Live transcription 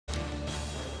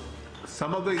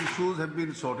Some of the issues have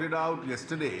been sorted out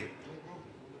yesterday,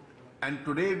 and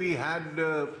today we had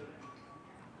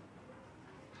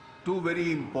two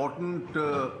very important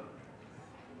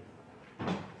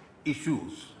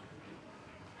issues.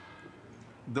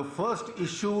 The first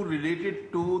issue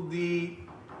related to the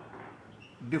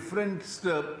different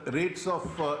rates of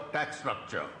tax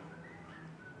structure.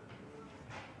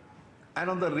 And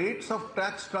on the rates of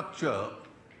tax structure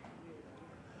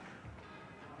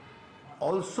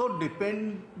also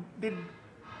depend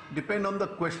on the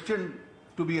question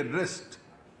to be addressed,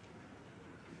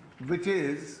 which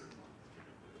is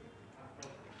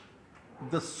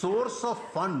the source of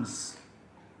funds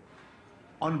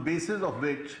on basis of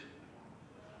which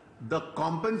the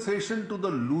compensation to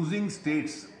the losing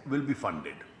states will be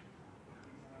funded.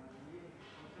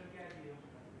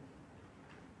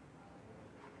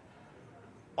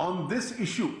 On this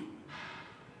issue,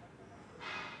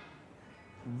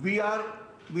 we have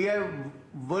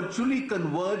virtually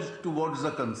converged towards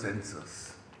a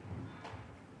consensus.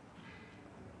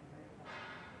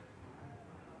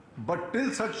 But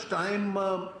till such time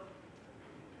a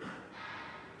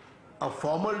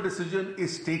formal decision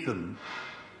is taken,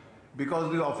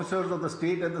 because the officers of the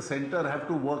state and the center have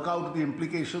to work out the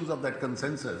implications of that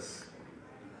consensus.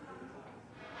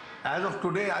 As of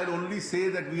today, I'll only say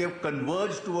that we have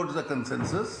converged towards the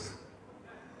consensus.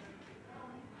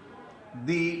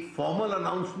 The formal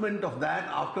announcement of that,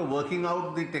 after working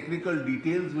out the technical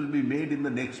details, will be made in the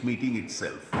next meeting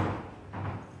itself.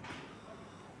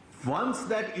 Once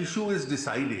that issue is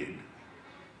decided,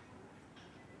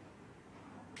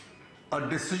 a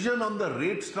decision on the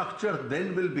rate structure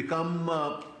then will become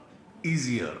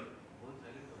easier,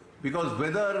 because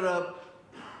whether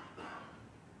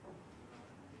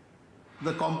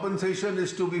the compensation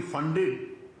is to be funded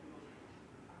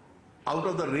out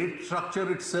of the rate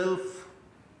structure itself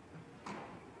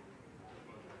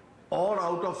or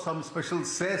out of some special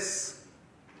cess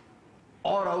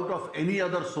or out of any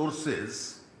other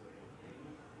sources,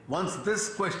 once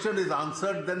this question is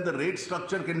answered, then the rate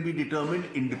structure can be determined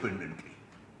independently.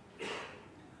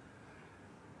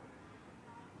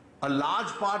 A large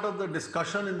part of the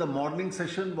discussion in the morning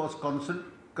session was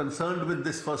concerned with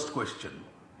this first question.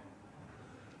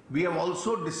 We have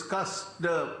also discussed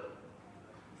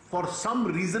for some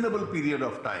reasonable period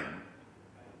of time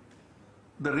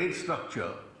the rate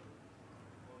structure,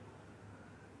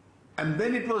 and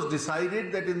then it was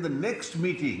decided that in the next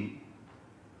meeting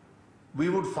we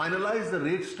would finalize the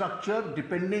rate structure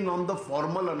depending on the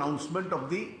formal announcement of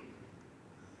the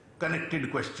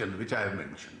connected question which I have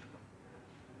mentioned.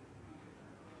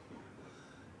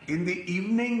 In the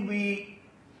evening we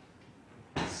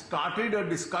started a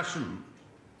discussion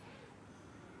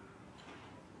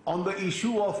on the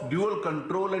issue of dual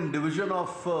control and division of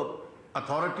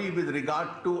authority with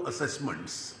regard to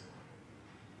assessments.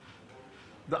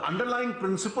 The underlying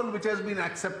principle which has been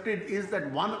accepted is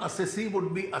that one assessee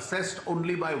would be assessed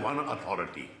only by one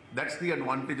authority. That's the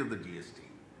advantage of the GST.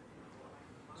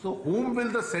 So whom will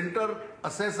the center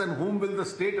assess and whom will the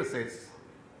state assess,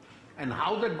 and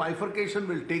how that bifurcation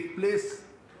will take place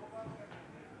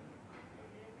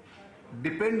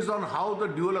depends on how the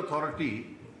dual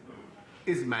authority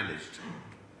is managed.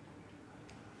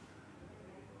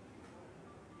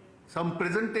 Some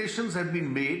presentations have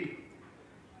been made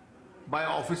by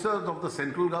officers of the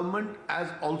central government, as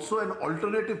also an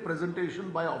alternative presentation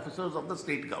by officers of the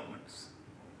state governments.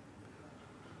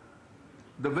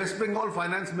 The West Bengal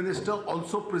Finance Minister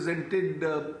also presented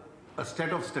a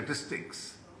set of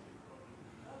statistics,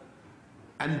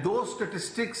 and those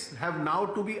statistics have now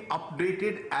to be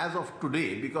updated as of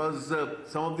today, because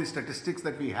some of the statistics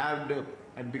that we had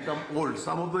become old.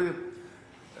 Some of the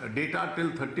data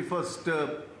till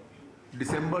 31st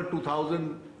December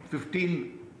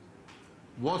 2015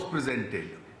 was presented,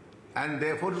 and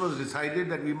therefore it was decided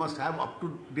that we must have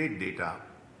up-to-date data.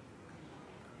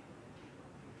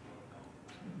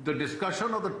 The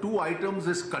discussion of the two items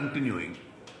is continuing.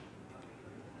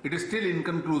 It is still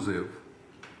inconclusive,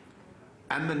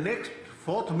 and the next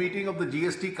fourth meeting of the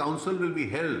GST Council will be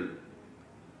held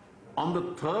on the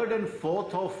 3rd and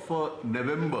 4th of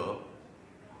November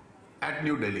at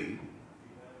New Delhi,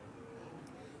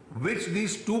 which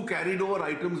these two carried over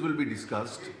items will be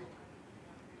discussed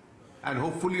and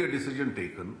hopefully a decision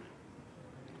taken.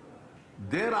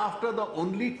 Thereafter, the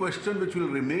only question which will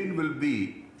remain will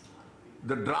be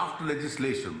the draft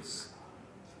legislations.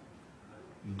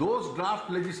 Those draft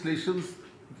legislations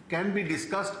can be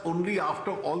discussed only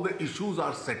after all the issues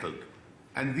are settled.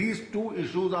 And these two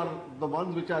issues are the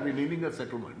ones which are remaining a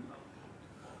settlement.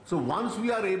 So once we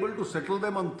are able to settle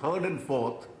them on 3rd and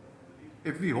 4th,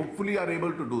 if we hopefully are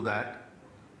able to do that,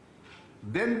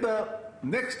 Then the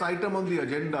next item on the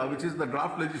agenda, which is the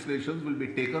draft legislations, will be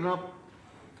taken up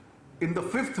in the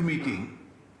 5th meeting,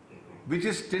 which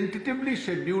is tentatively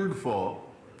scheduled for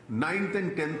 9th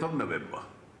and 10th of November.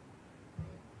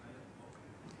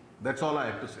 That's all I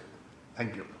have to say.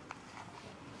 Thank you.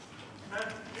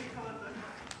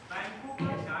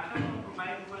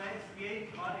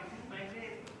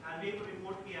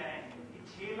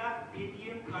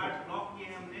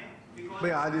 भाई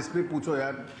आज इसमें पूछो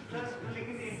यार.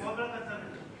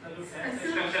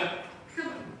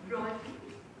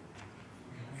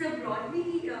 So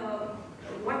broadly,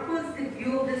 what was the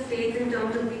view of the states in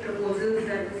terms of the proposals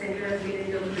that the centre has made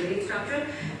in terms of the rate structure,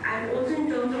 and also in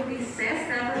terms of the cess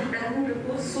that has been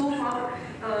proposed so far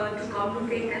to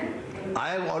compensate them? I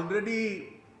have already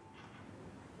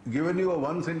given you a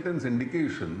one-sentence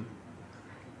indication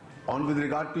on with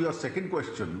regard to your second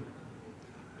question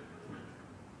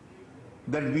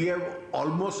that we have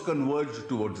almost converged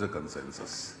towards a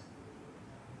consensus.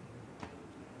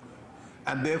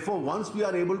 And therefore, once we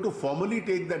are able to formally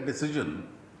take that decision,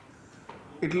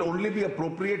 it will only be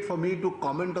appropriate for me to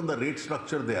comment on the rate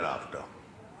structure thereafter.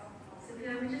 So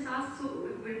can I just ask, so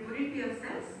would it be a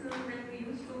cess that we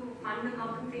use to fund the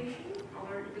compensation,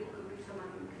 or it could be some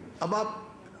other thing?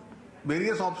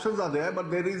 Various options are there, but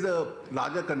there is a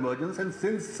larger convergence, and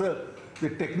since the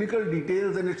technical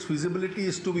details and its feasibility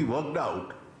is to be worked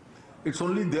out, it's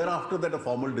only thereafter that a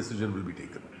formal decision will be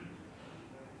taken.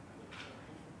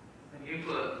 एक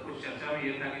कुछ चर्चा में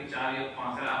ये था कि 4 या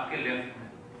 5 साल आपके लेफ्ट में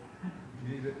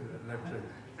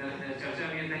चर्चा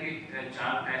में ये था कि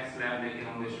 4 टैक्स स्लैब लेके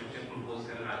हम स्ट्रक्चर प्रपोज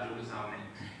कर राज्यों के सामने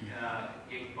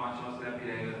एक 5वां स्लैब भी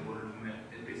रहेगा गोल्ड में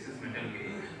बेसिस मेटल के,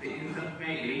 तो इन सब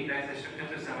में यही टैक्स स्ट्रक्चर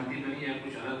पे सहमति बनी है,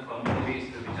 कुछ अलग फॉर्मूला भी इस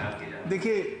पर विचार किया जाए?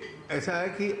 देखिए ऐसा है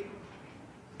कि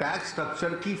टैक्स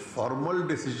स्ट्रक्चर की फॉर्मल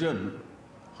डिसीजन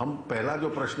हम पहला जो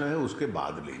प्रश्न है उसके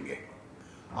बाद लेंगे.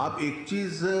 आप एक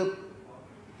चीज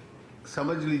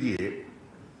समझ लीजिए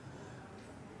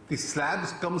कि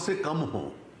स्लैब्स कम से कम हो,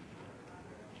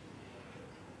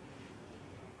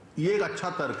 ये एक अच्छा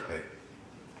तर्क है,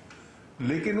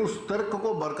 लेकिन उस तर्क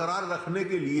को बरकरार रखने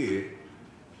के लिए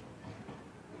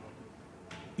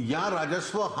या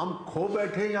राजस्व हम खो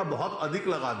बैठे या बहुत अधिक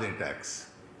लगा दें टैक्स,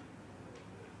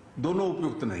 दोनों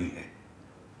उपयुक्त नहीं है.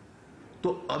 तो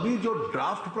अभी जो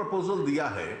ड्राफ्ट प्रपोजल दिया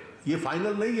है ये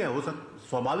फाइनल नहीं है, हो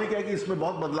स्वाभाविक है कि इसमें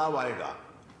बहुत बदलाव आएगा,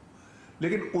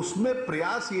 लेकिन उसमें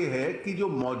प्रयास ये है कि जो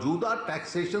मौजूदा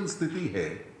टैक्सेशन स्थिति है,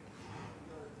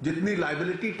 जितनी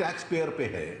लायबिलिटी टैक्स पेयर पे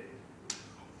है,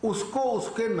 उसको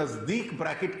उसके नजदीक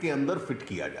ब्रैकेट के अंदर फिट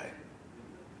किया जाए.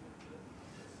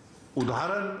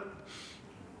 उदाहरण,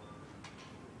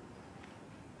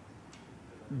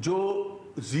 जो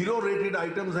जीरो रेटेड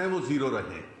आइटम्स हैं वो जीरो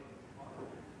रहे,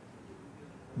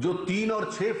 जो 3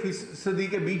 और 6%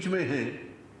 के बीच में हैं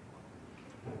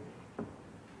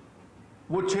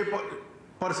वो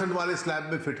 6% वाले स्लैब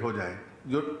में फिट हो जाए,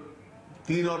 जो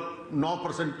 3 और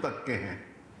 9% तक के हैं.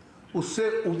 उससे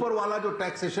ऊपर वाला जो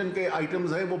टैक्सेशन के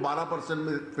आइटम्स हैं वो 12%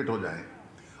 में फिट हो जाए.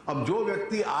 अब जो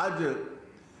व्यक्ति आज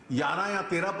 11 या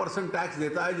 13% टैक्स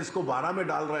देता है, जिसको 12 में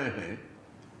डाल रहे हैं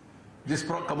जिस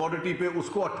कमोडिटी पे,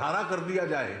 उसको 18 कर दिया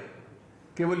जाए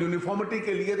केवल यूनिफॉर्मिटी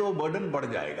के लिए, तो वो बर्डन बढ़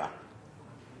जाएगा.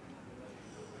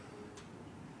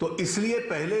 तो इसलिए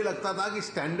पहले लगता था कि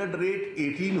स्टैंडर्ड रेट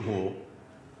 18 हो,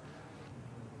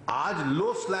 आज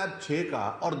लो स्लैब 6 का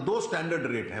और 2 स्टैंडर्ड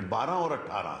रेट हैं 12 और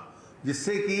 18,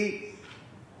 जिससे कि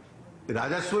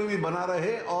राजस्व भी बना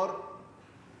रहे और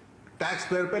टैक्स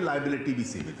पेयर पे लायबिलिटी भी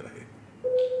सीमित रहे.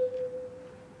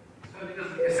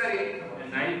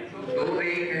 दो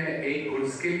रेट है, एक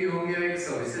गुड्स के लिए होंगे और एक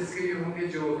सर्विसेज के लिए होंगे,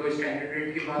 जो दो स्टैंडर्ड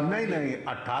रेट की बात नहीं,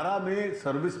 18 में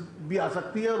सर्विस भी आ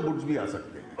सकती है और गुड्स भी आ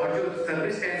सकते हैं. और जो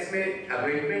सर्विस टैक्स में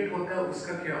अबेटमेंट होता है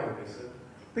उसका क्या होगा सर?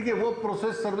 देखिए वो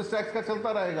प्रोसेस सर्विस टैक्स का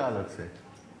चलता रहेगा अलग से.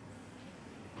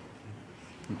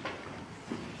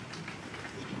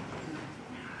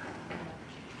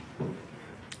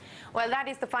 Well, that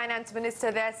is the finance minister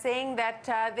there saying that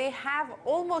they have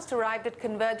almost arrived at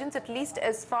convergence, at least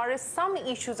as far as some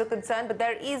issues are concerned, but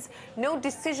there is no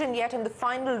decision yet on the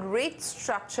final rate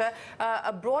structure.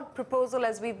 A broad proposal,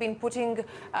 as we've been putting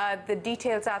the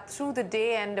details out through the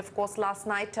day and, of course, last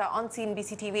night on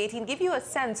CNBC TV 18, give you a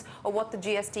sense of what the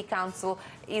GST Council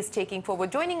is taking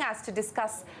forward. Joining us to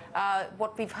discuss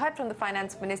what we've heard from the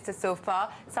finance minister so far,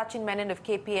 Sachin Menon of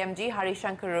KPMG,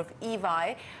 Shankar of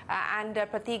EY, and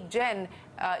Pratik, Jain Jain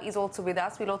is also with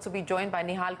us. We'll also be joined by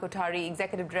Nihal Kothari,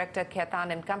 Executive Director,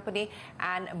 Khaitan Co,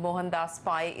 and Mohandas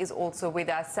Pai is also with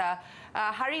us.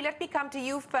 Hari, let me come to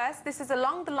you first. This is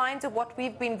along the lines of what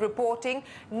we've been reporting.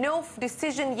 No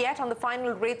decision yet on the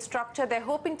final rate structure. They're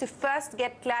hoping to first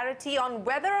get clarity on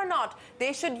whether or not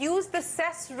they should use the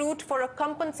Cess route for a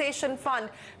compensation fund.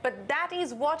 But that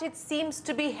is what it seems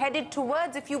to be headed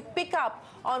towards if you pick up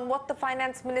on what the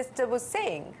Finance Minister was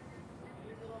saying.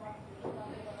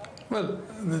 Well,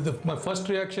 my first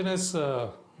reaction is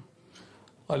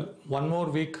one more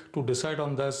week to decide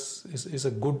on this is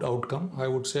a good outcome. I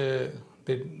would say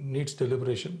it needs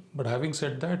deliberation. But having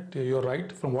said that, you're right.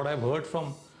 From what I've heard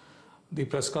from the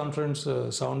press conference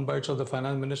sound bites of the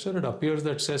Finance Minister, it appears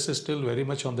that Cess is still very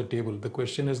much on the table. The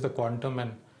question is the quantum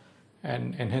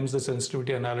and hence the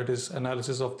sensitivity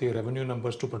analysis of the revenue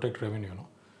numbers to protect revenue.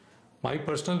 My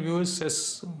personal view is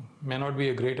Cess may not be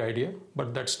a great idea,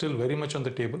 but that's still very much on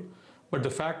the table. But the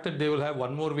fact that they will have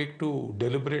one more week to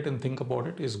deliberate and think about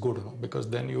it is good, because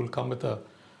then you will come with a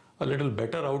little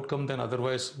better outcome than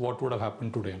otherwise what would have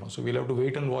happened today. So we'll have to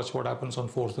wait and watch what happens on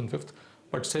 4th and 5th.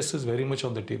 But Cess is very much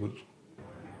on the table.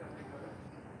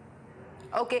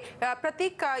 Okay,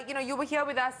 Pratik, you were here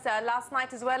with us last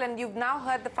night as well, and you've now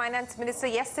heard the Finance Minister.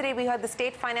 Yesterday, we heard the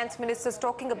State Finance Ministers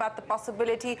talking about the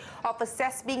possibility of a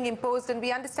cess being imposed, and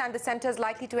we understand the centre is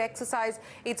likely to exercise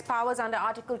its powers under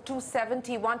Article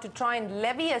 271 to try and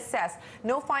levy a cess.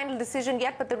 No final decision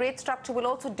yet, but the rate structure will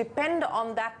also depend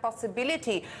on that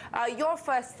possibility. Your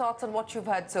first thoughts on what you've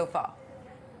heard so far?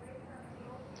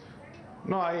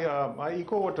 No, I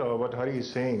echo what Hari is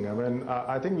saying. I mean,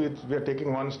 I think we are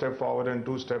taking one step forward and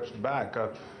two steps back.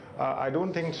 I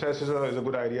don't think Cess is a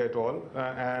good idea at all.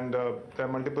 And there are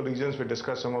multiple reasons. We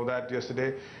discussed some of that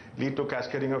yesterday. Lead to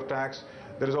cascading of tax.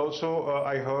 There is also,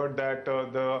 I heard that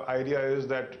the idea is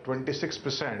that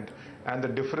 26% and the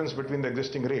difference between the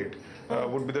existing rate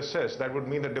would be the Cess. That would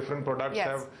mean that different products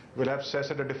will have Cess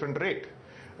at a different rate.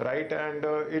 Right, and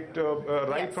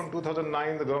from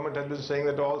 2009, the government has been saying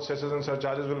that all cesses and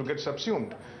surcharges will get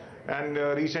subsumed. And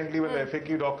recently, when the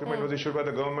FAQ document was issued by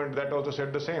the government, that also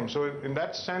said the same. So, in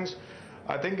that sense,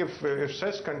 I think if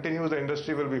Cess continues, the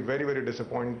industry will be very, very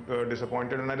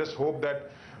disappointed. And I just hope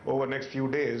that over the next few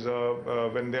days,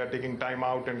 when they are taking time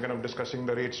out and kind of discussing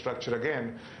the rate structure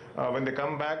again, when they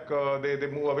come back, they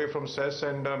move away from Cess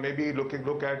and maybe look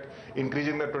at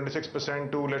increasing the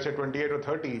 26% to, let's say, 28 or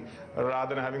 30,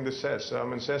 rather than having the Cess. I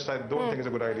mean, Cess, I don't think is a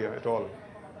good idea at all.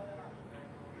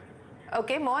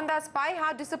 Okay, Mohandas Pai,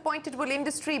 how disappointed will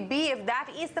industry be if that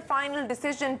is the final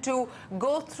decision to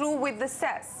go through with the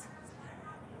Cess?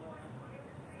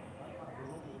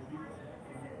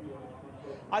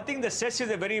 I think the Cess is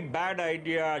a very bad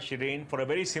idea, Shereen, for a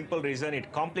very simple reason.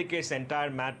 It complicates the entire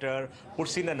matter,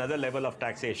 puts in another level of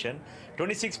taxation.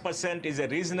 26% is a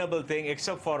reasonable thing,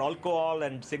 except for alcohol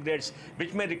and cigarettes,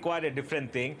 which may require a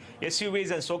different thing.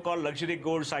 SUVs and so-called luxury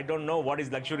goods, I don't know what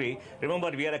is luxury.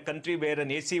 Remember, we are a country where an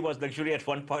AC was luxury at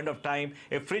one point of time,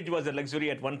 a fridge was a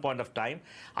luxury at one point of time.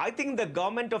 I think the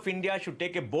government of India should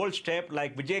take a bold step,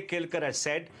 like Vijay Kelkar has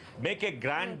said, make a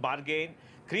grand bargain,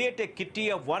 create a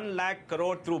kitty of 1 lakh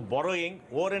crore through borrowing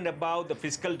over and above the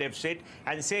fiscal deficit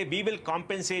and say we will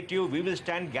compensate you, we will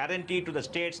stand guarantee to the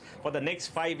states for the next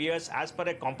 5 years as per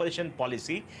a compensation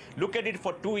policy. Look at it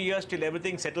for 2 years till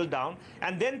everything settles down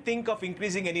and then think of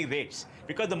increasing any rates.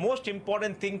 Because the most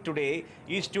important thing today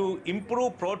is to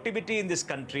improve productivity in this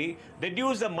country,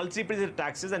 reduce the multiplicative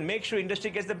taxes and make sure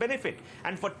industry gets the benefit.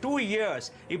 And for 2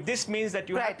 years, if this means that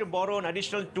you have to borrow an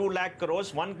additional 2 lakh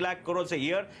crores, 1 lakh crores a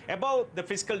year above the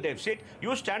fiscal deficit,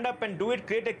 you stand up and do it,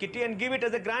 create a kitty and give it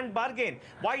as a grand bargain.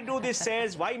 Why do this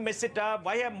Cess? Why mess it up?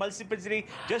 Why have multiplicity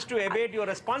just to evade your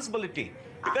responsibility?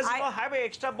 Because have an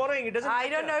extra borrowing. It doesn't matter. I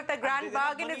don't know if the grand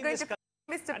bargain is going to...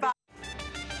 Mr. Pai.